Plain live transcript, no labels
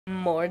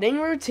Morning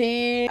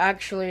routine.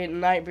 Actually,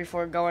 night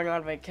before going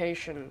on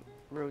vacation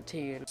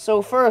routine.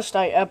 So first,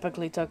 I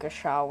epically took a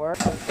shower.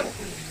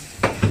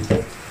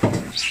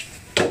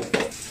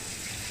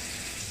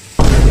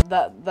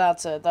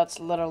 That's it. That's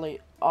literally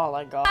all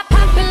I got.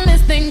 Poppin'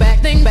 this thing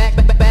back,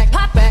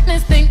 pop back,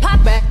 this thing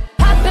pop back.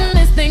 Poppin'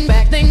 this thing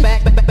back,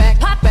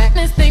 pop back,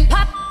 this thing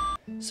pop.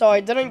 So I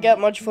didn't get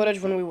much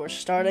footage when we were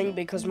starting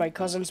because my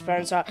cousin's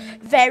parents are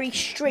very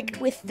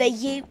strict with the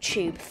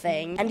YouTube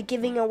thing and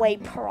giving away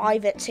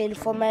private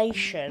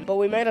information. But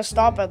we made a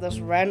stop at this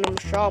random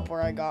shop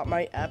where I got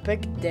my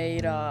epic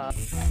data.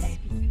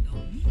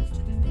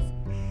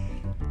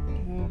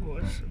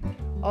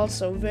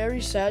 Also,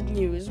 very sad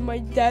news, my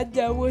dad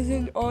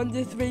wasn't on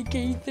this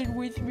vacation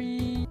with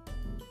me.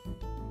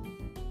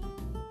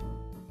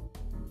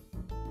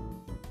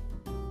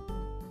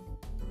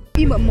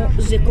 Imamo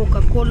ze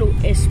Coca-Cola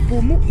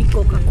espumu I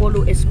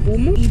Coca-Cola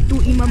espumu I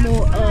tu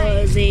imamo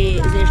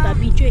ze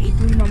štapiće I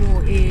tu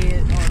imamo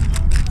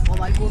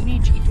ovaj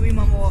govnić I tu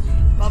imamo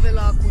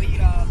Pavela koji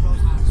igra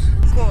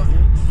Ko?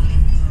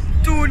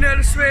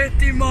 Tunel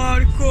Sveti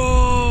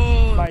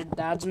Marko! My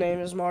dad's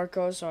name is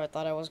Marco, so I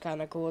thought it was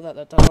kind of cool that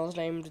the tunnel's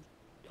named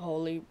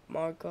Holy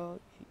Marco.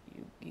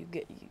 You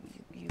get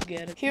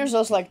it. Here's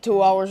us like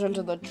 2 hours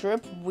into the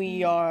trip.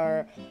 We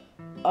are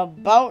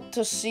about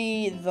to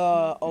see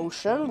the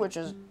ocean, which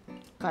is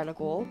kind of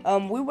cool.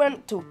 We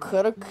went to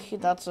Krk.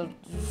 That's a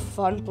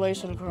fun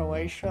place in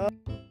Croatia.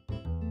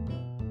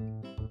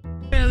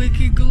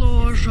 Veliki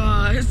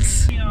Gložac,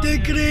 the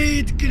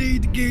great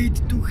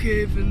gate to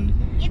heaven.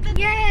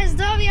 Yes,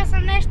 dobio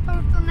sam nešto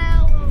u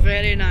tunelu.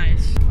 Very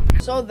nice.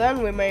 So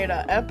then we made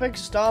an epic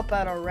stop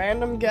at a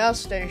random gas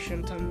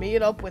station to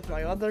meet up with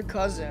my other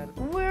cousin.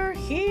 We're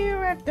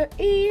here at the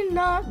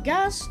Enoch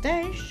gas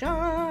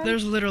station.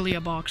 There's literally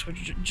a box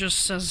which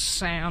just says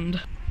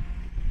sand.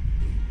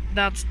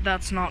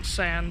 That's not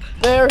sand.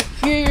 They're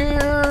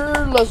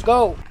here. Let's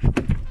go.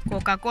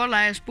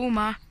 Coca-Cola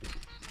espuma.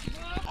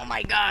 Oh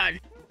my god.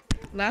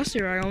 Last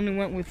year I only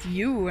went with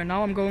you, and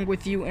now I'm going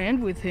with you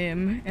and with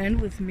him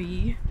and with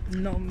me.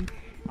 No,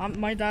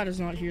 my dad is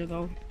not here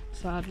though,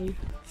 sadly.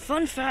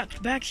 Fun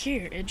fact, back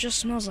here, it just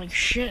smells like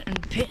shit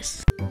and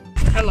piss.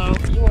 Hello,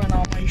 you are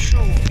on my shoe.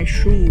 My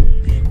shoe.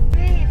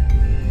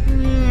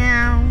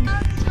 Meow.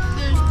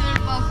 They're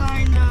still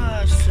behind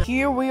us.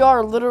 Here we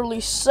are,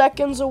 literally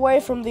seconds away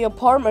from the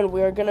apartment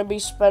we are gonna be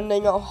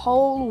spending a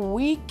whole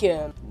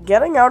weekend.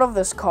 Getting out of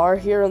this car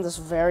here in this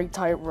very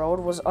tight road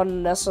was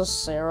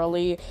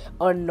unnecessarily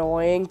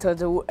annoying to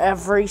do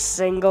every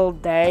single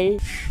day.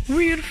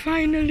 We're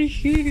finally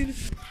here.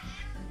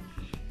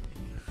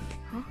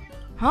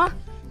 Huh?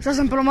 Šta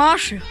sam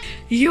promašio?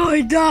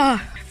 Joj da!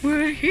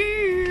 We're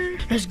here!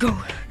 Let's go!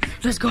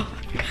 Let's go!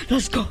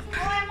 Let's go!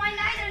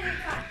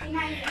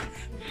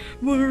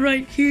 We're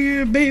right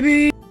here,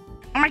 baby!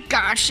 Oh my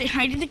god, say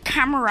hi to the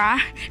camera.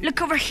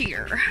 Look over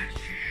here.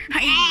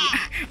 Hi!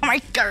 Oh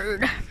my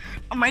god!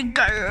 Oh my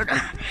god!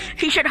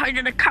 He said hi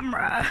to the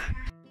camera!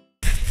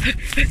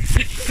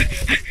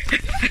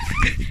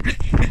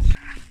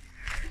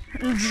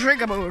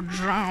 Driggable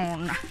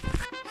drown.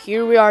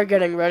 Here we are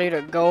getting ready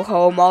to go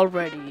home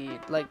already.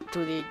 Like,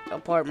 to the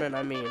apartment,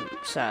 I mean,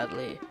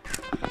 sadly.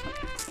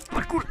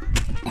 Parkour!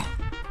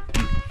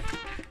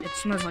 It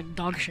smells like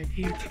dog shit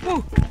here.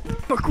 Whoa!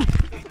 Parkour!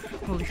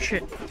 Holy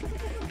shit.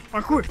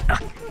 Parkour!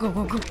 Go,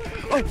 go, go.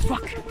 Oh,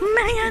 fuck.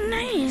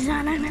 Mayonnaise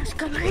on an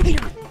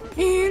escalator.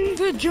 In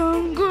the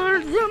jungle,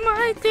 the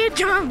mighty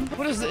jungle.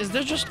 What is this? Is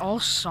this just all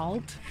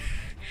salt?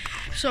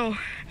 So,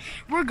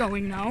 we're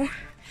going now.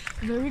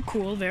 Very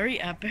cool, very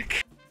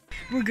epic.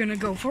 We're gonna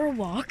go for a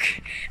walk,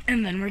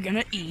 and then we're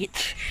gonna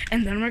eat,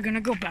 and then we're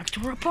gonna go back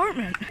to our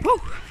apartment. Woo!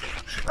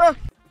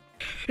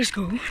 Let's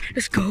go,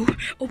 let's go.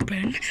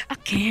 Open, I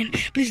can.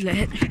 Please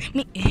let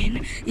me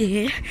in.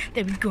 Yeah,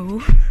 there we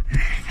go.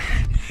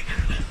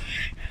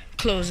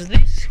 Close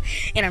this,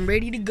 and I'm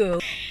ready to go.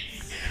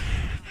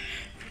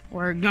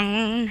 We're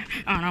going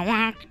on a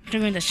walk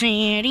through the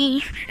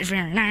city. It's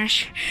very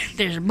nice.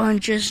 There's a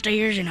bunch of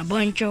stairs and a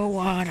bunch of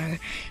water.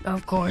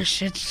 Of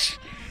course, it's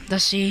the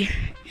sea.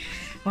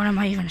 What am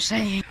I even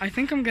saying? I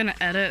think I'm gonna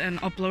edit and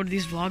upload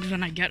these vlogs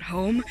when I get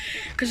home,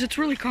 because it's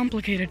really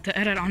complicated to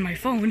edit on my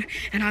phone,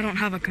 and I don't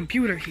have a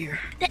computer here.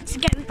 Let's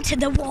go to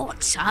the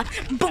water.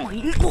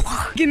 Boing.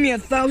 Oh. Give me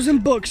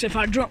 $1,000 if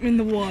I drop in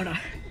the water.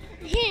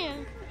 Here.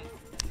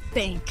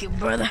 Thank you,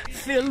 brother.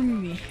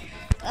 Film me.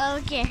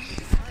 Okay.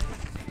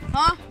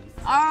 Huh?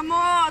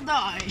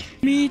 Armada.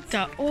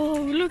 Mita. Oh,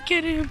 look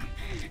at him.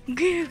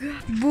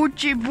 Giga.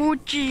 Bucci,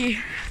 bucci.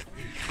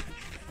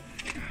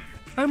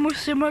 Amo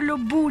se malo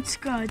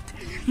buccat.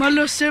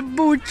 Malo se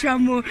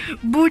bucciamo.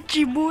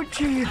 Bucci,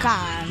 bucci.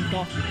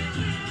 Canto.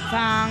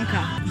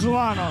 Franca.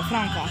 Giuano,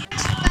 Franca.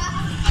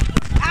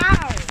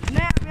 Ow!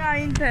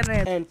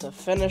 Internet. And to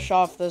finish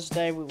off this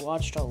day, we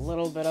watched a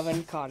little bit of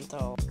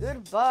Encanto.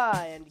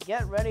 Goodbye, and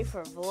get ready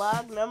for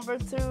vlog number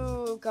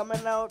 2,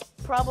 coming out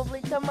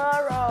probably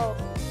tomorrow.